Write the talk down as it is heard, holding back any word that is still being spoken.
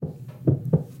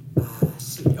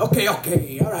Okay.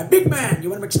 All right, big man. You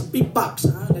want to make some beatbox,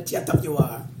 huh? Let's see how tough you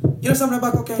are. You know something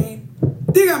about cocaine?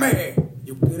 Dígame.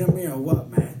 You kidding me or what,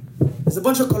 man? There's a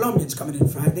bunch of Colombians coming in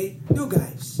Friday. New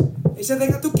guys. They said they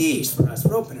got 2 keys for us,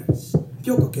 for openers.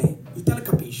 Pure cocaine. You tell a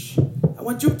capiche. I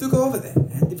want you to go over there.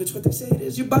 And if it's what they say it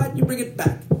is, you buy it, you bring it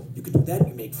back. You can do that,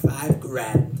 you make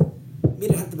 $5,000.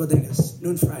 Meet at the bodegas.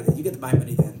 Noon Friday. You get the buy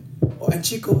money then. Oh, and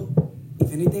Chico,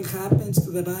 if anything happens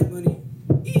to the buy money,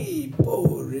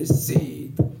 pobrecito.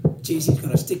 Cheesy's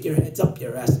gonna stick your heads up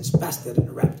your asses faster than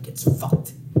a rabbit gets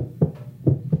fucked.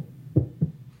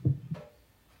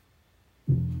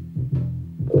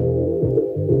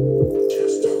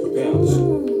 Bounce,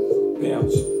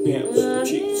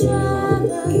 cheeks.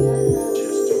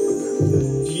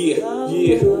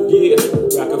 Yeah,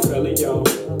 Rockefeller, y'all.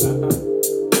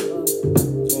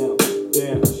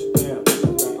 Dance,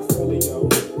 Rockefeller, y'all.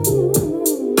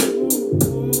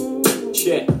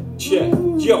 Check.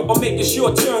 Yo, I'm making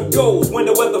short-term goals when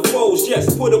the weather falls.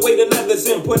 Yes, put away the leathers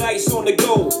and put ice on the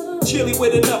gold. Chilly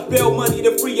with enough bail money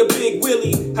to free a big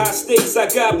Willie. High stakes, I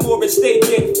got more at stake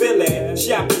than Philly.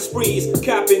 Shopping sprees,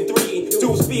 copping 3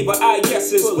 Deuce Beaver,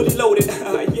 IS's fully loaded.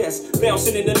 Yes,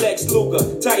 bouncing in the Lex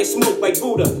Luger. Tire smoke like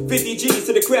Buddha. 50 G's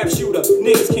to the crap shooter.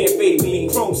 Niggas can't fade me.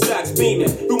 Chrome socks beaming.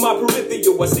 Through my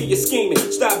peripheral, I see you scheming.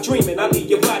 Stop dreaming, I leave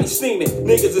your body steaming.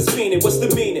 Niggas is fiending, what's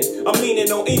the meaning? I'm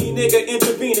leaning on any nigga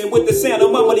intervening with the sound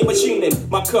of my money machining.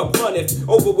 My cup runneth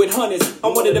over with hundreds.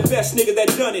 I'm one of the best niggas that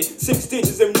done it. 6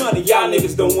 stitches and running, y'all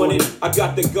niggas don't want it. I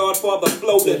got the Godfather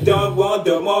flow, the Don Juan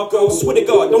DeMarco. Swear to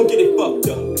God, don't get it fucked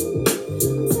up.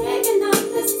 Taking up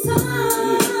this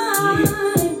time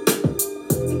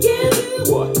to give you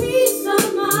What? peace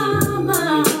of my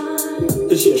mind.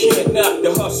 Cause you can't knock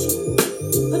the hustle.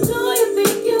 But do you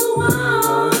think you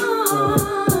are?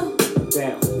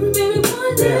 Down. Baby,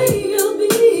 one day you'll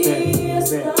be a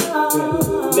star.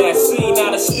 That scene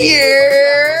out of state.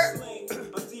 Yeah.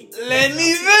 Let me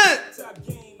vent.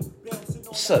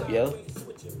 What's up, yo?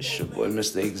 It's your boy,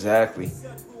 Mr. Exactly. You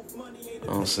know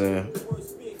what I'm saying?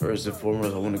 First and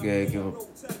foremost, I want to go ahead and give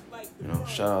a,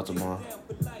 shout out to my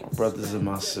brothers and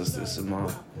my sisters and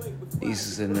my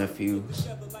nieces and nephews. You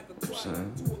know what I'm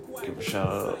saying? Give a shout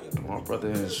out to my brother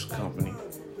and his company.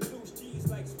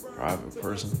 Private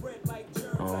person.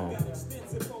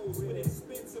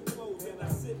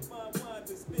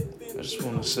 I just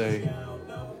want to say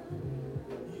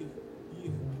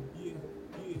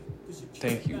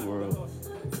thank you, world. You know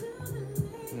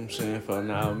what I'm saying? For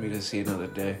allowing me to see another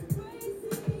day.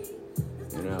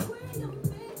 You know?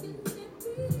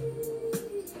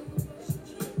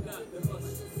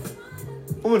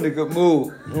 I'm in a good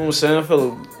mood. You know what I'm saying? I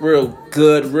feel real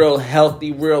good, real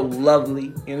healthy, real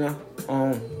lovely, you know?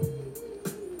 I'm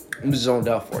just zoned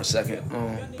out for a second.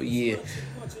 But yeah.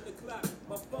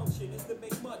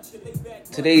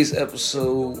 Today's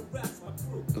episode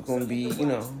is gonna be,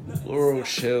 real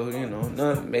chill,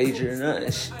 nothing major,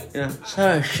 nothing,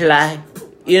 something slight,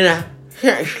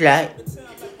 something slight.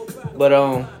 But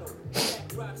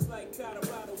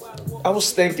I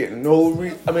was thinking,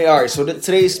 alright, so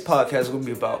today's podcast is gonna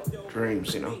be about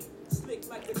dreams,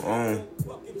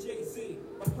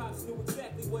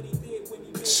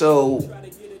 So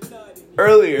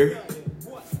earlier,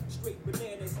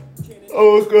 I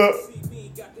woke up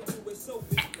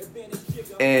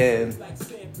and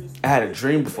I had a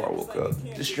dream before I woke up.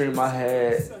 This dream I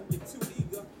had,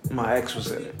 my ex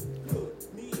was in it.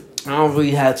 I don't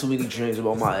really have too many dreams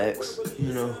about my ex,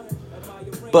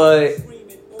 but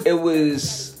it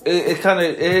was,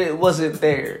 it wasn't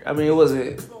there. I mean, it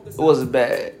wasn't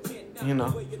bad,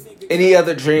 Any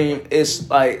other dream, it's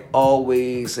like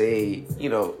always me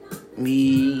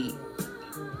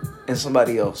and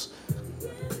somebody else.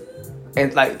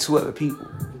 And like 2 other people.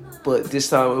 But this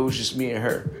time it was just me and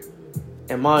her.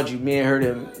 And mind you, me and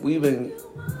her, we've been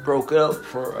broke up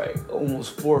for like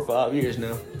almost 4 or 5 years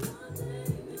now.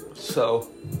 So,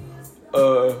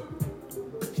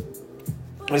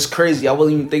 it's crazy. I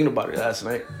wasn't even thinking about it last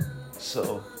night.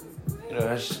 So,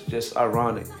 that's just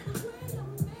ironic.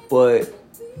 But,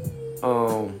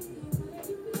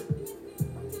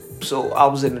 so I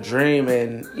was in a dream,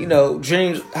 and,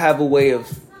 dreams have a way of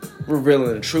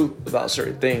revealing the truth about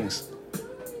certain things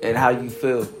and how you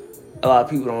feel. A lot of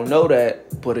people don't know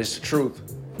that, but it's the truth.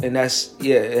 And this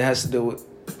has to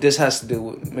do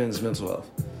with men's mental health.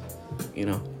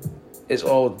 It's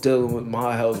all dealing with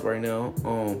my health right now.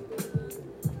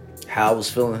 How I was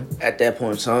feeling at that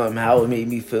point in time, how it made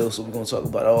me feel. So we're going to talk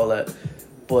about all that.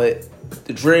 But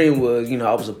the dream was,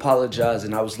 I was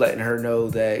apologizing. I was letting her know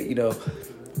that,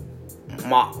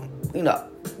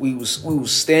 we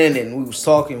was standing, we was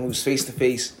talking, we was face to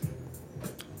face.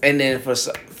 And then for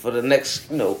for the next,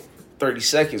 30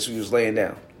 seconds we was laying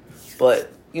down.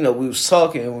 But, we was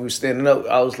talking and we was standing up.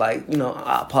 I was like,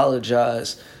 I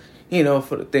apologize,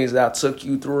 for the things that I took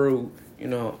you through.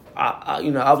 I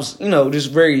was,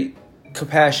 just very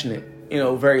compassionate,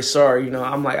 very sorry.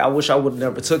 I'm like, I wish I would have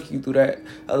never took you through that.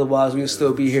 Otherwise, we'd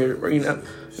still be here,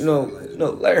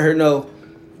 let her know.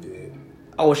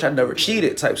 I wish I never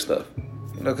cheated type stuff,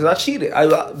 because I cheated.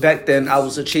 Back then, I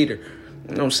was a cheater.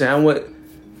 You know what I'm saying?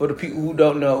 For the people who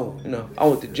don't know, I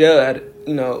went to jail at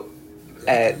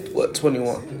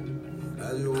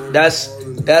 21.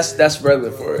 That's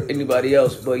regular for anybody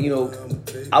else, but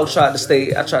I tried to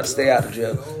stay out of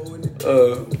jail.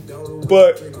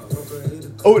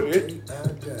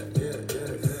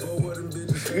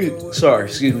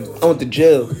 Excuse me. I went to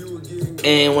jail,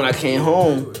 and when I came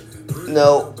home,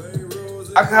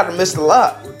 I kind of missed a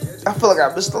lot. I feel like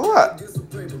I missed a lot.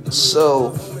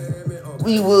 So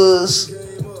we was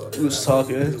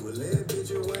talking,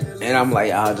 and I'm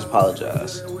like, I just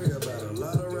apologize.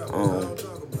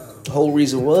 The whole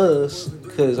reason was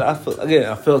because I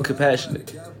felt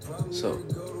compassionate. So,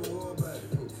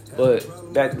 but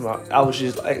back to I was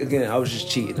just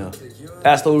cheating.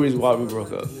 That's the whole reason why we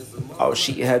broke up. I was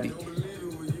cheating heavy. You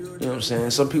know what I'm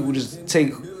saying? Some people just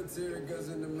take,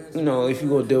 if you're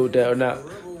gonna deal with that or not.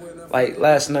 Like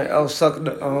last night, I was talking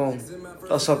to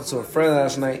a friend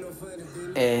last night,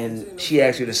 and she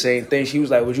asked me the same thing. She was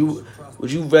like, "Would you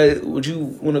want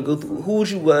to go through? Who would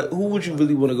you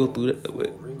really want to go through that with?"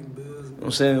 You know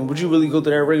what I'm saying? Would you really go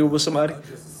through that ringer with somebody? You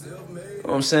know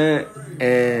what I'm saying?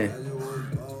 And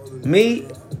me,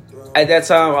 at that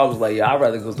time, I was like, yeah, I'd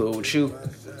rather go through it with you. You know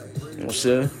what I'm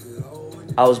saying?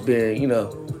 I was being,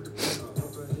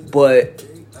 but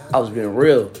I was being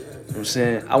real. You know what I'm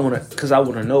saying? Because I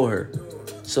want to know her.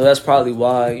 So that's probably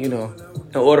why, in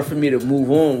order for me to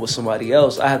move on with somebody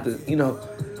else, I have to,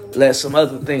 let some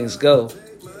other things go.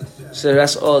 So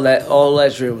that's all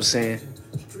that dream was saying.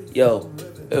 Yo,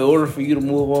 in order for you to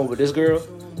move on with this girl,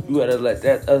 you gotta let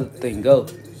that other thing go.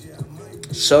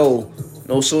 So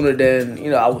no sooner than,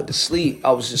 I went to sleep,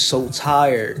 I was just so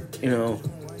tired, and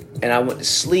I went to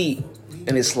sleep,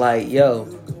 and it's like, yo,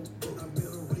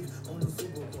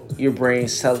 your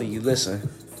brain's telling you, listen,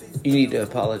 you need to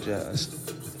apologize.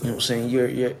 You know what I'm saying?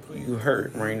 You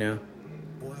hurt right now.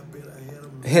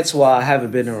 Hence why I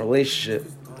haven't been in a relationship.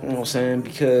 You know what I'm saying?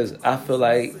 Because I feel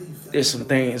like there's some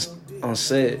things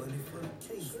unsaid.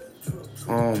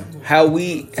 How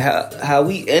we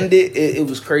ended, it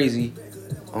was crazy.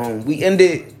 We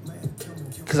ended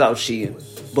because I was cheating,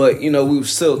 but we were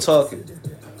still talking.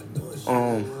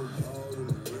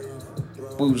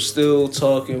 We was still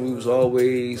talking. We was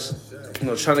always,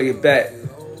 trying to get back.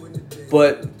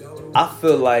 But I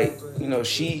feel like,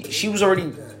 she was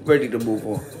already ready to move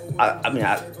on.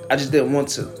 I just didn't want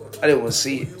to. I didn't want to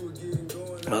see it.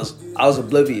 I was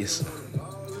oblivious.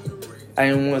 I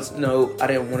didn't want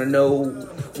to know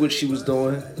what she was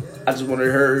doing. I just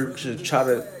wanted her to try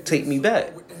to take me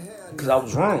back because I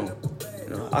was wrong.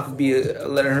 I could be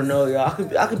letting her know, I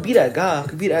could be that guy. I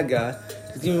could be that guy.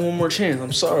 Just give me one more chance.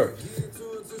 I'm sorry,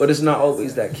 but it's not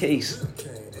always that case. You know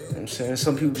what I'm saying?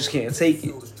 Some people just can't take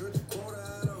it,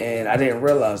 and I didn't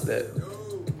realize that.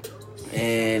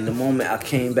 And the moment I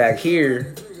came back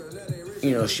here,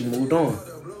 she moved on,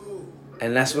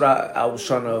 and that's what I was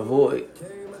trying to avoid.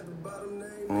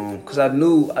 Cause I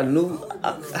knew I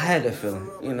had that feeling,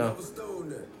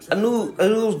 I knew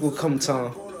it was gonna come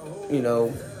time,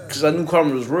 cause I knew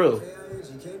karma was real,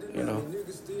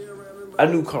 I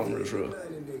knew karma was real.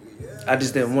 I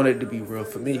just didn't want it to be real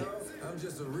for me.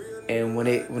 And when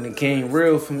it came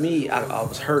real for me, I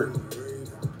was hurt.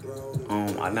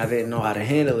 And I didn't know how to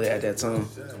handle it at that time.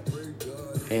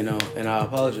 And I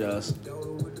apologize.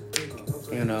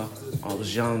 I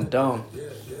was young, dumb.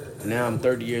 Now I'm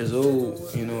 30 years old,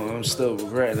 I'm still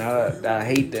regretting. I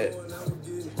hate that.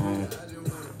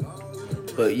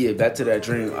 But yeah, back to that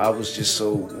dream, I was just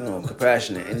so,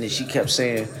 compassionate. And then she kept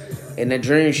saying, in that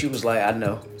dream, she was like, I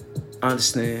know. I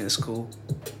understand, it's cool.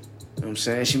 You know what I'm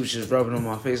saying? She was just rubbing on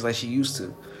my face like she used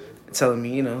to. Telling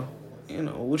me,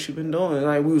 what you been doing?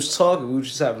 Like, we was talking, we was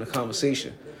just having a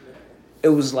conversation. It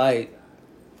was like,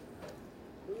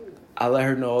 I let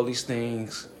her know all these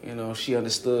things, she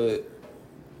understood.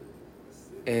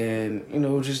 And,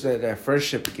 just that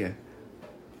friendship again.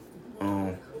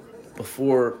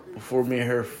 Before me and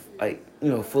her,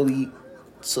 fully,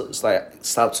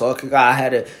 stopped talking.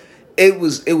 It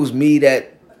was me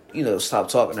that, stopped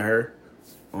talking to her.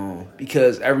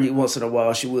 Because every once in a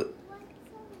while she would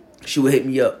hit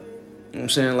me up. You know what I'm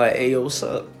saying? Like, hey, yo, what's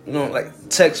up?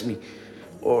 Text me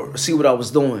or see what I was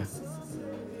doing. You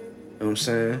know what I'm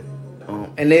saying?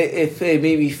 And it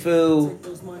made me feel.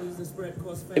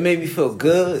 It made me feel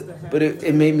good, but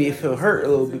it made me feel hurt a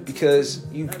little bit because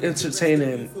you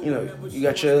entertaining. You know, you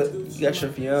got your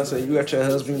fiance, you got your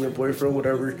husband, your boyfriend,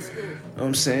 whatever. You know what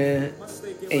I'm saying,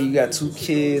 and you got 2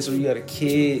 kids or you got a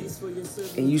kid,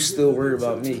 and you still worry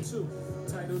about me.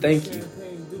 Thank you. You know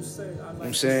what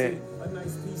I'm saying,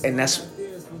 and that's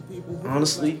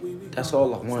honestly that's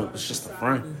all I wanted was just a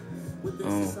friend.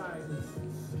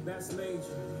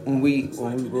 When we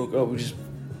broke up, we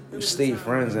stayed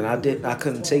friends, and I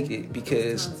couldn't take it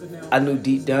because I knew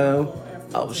deep down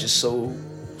I was just so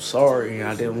sorry, and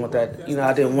I didn't want that. You know,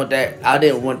 I didn't want that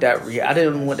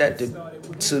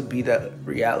to be that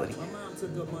reality.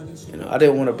 You know, I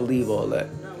didn't want to believe all that.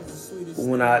 But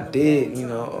when I did, you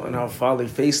know, and I finally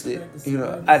faced it, you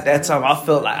know, at that time I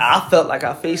felt like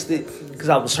I faced it because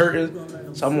I was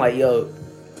hurting. So I'm like, yo,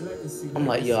 I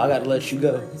gotta let you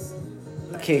go.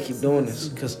 I can't keep doing this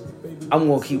because I'm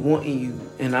gonna keep wanting you,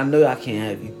 and I know I can't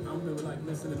have you. You know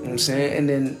what I'm saying? And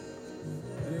then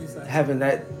having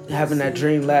that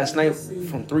dream last night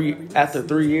after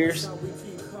 3 years,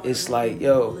 it's like,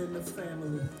 yo,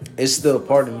 it's still a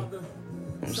part of me. You know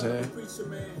what I'm saying?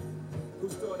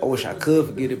 I wish I could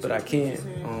forget it, but I can't.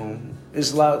 It's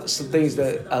some things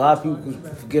that a lot of people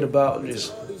forget about and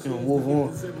just, you know, move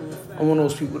on. I'm one of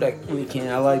those people that really can't.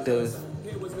 I like to.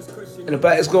 In the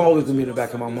back, it's always gonna be in the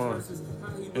back of my mind.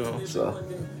 You know, so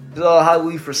it's all how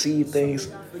we perceive things,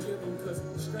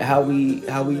 and how we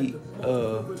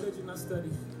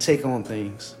take on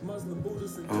things.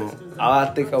 I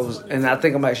think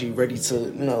I'm actually ready to,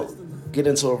 you know, get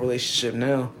into a relationship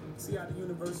now,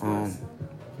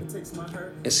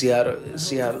 and see how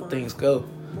the things go.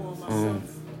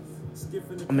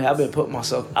 I mean, I've been putting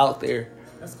myself out there,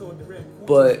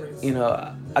 but you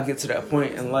know, I get to that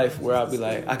point in life where I'll be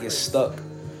like, I get stuck.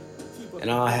 And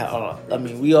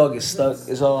we all get stuck.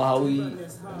 It's all how we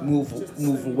move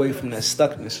away from that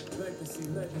stuckness.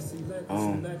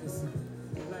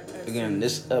 Again,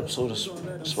 this episode is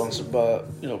sponsored by,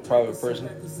 you know, Private Person.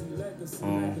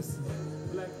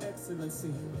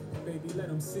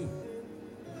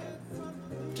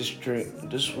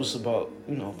 This was about,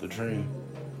 you know, the dream.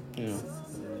 You know,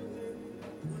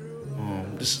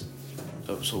 this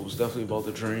episode was definitely about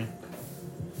the dream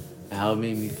and how it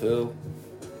made me feel.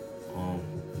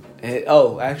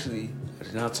 Actually, I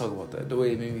did not talk about that. The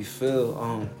way it made me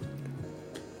feel.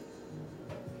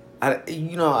 I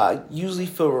usually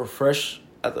feel refreshed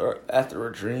after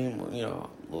a dream. You know,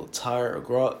 a little tired or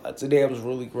groggy. Today I was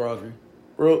really groggy,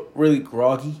 really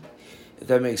groggy. If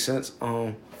that makes sense.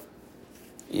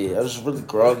 Yeah, I was really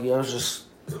groggy. I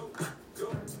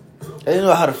didn't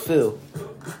know how to feel.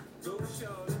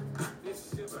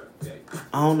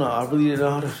 I don't know. I really didn't know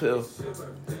how to feel.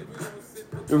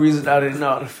 The reason I didn't know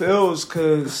how to feel is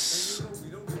because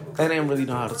I didn't really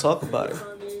know how to talk about it.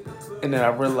 And then I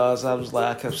realized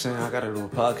I kept saying, I gotta do a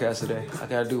podcast today. I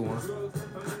gotta do one.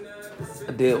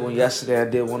 I did one yesterday. I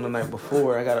did one the night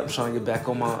before. I'm trying to get back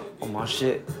on my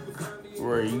shit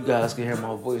where you guys can hear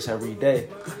my voice every day. You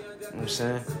know what I'm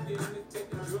saying?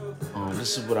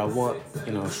 This is what I want,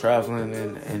 you know, traveling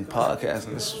and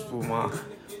podcasting. This is where my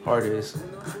heart is.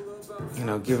 You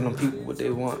know, giving them people what they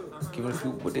want, giving them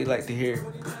people what they like to hear.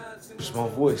 Just my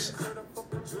voice.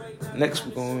 Next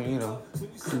we're gonna, you know,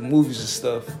 do movies and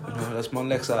stuff. You know, that's my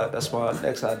next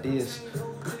ideas.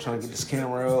 I'm trying to get this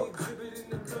camera out.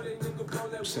 You know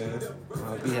what I'm saying?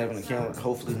 I'll be having a camera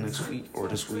hopefully next week or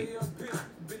this week.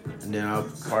 And then I'll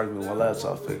probably get my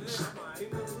laptop fixed.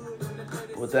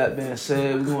 With that being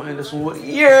said, we're gonna end this one with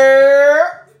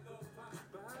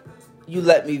you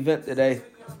let me vent today.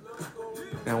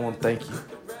 And I want to thank you.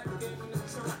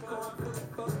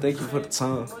 Thank you for the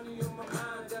time.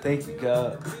 Thank you,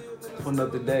 God, for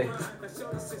another day.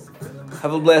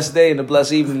 Have a blessed day and a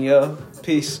blessed evening, y'all.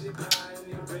 Peace.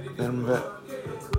 Let me vent.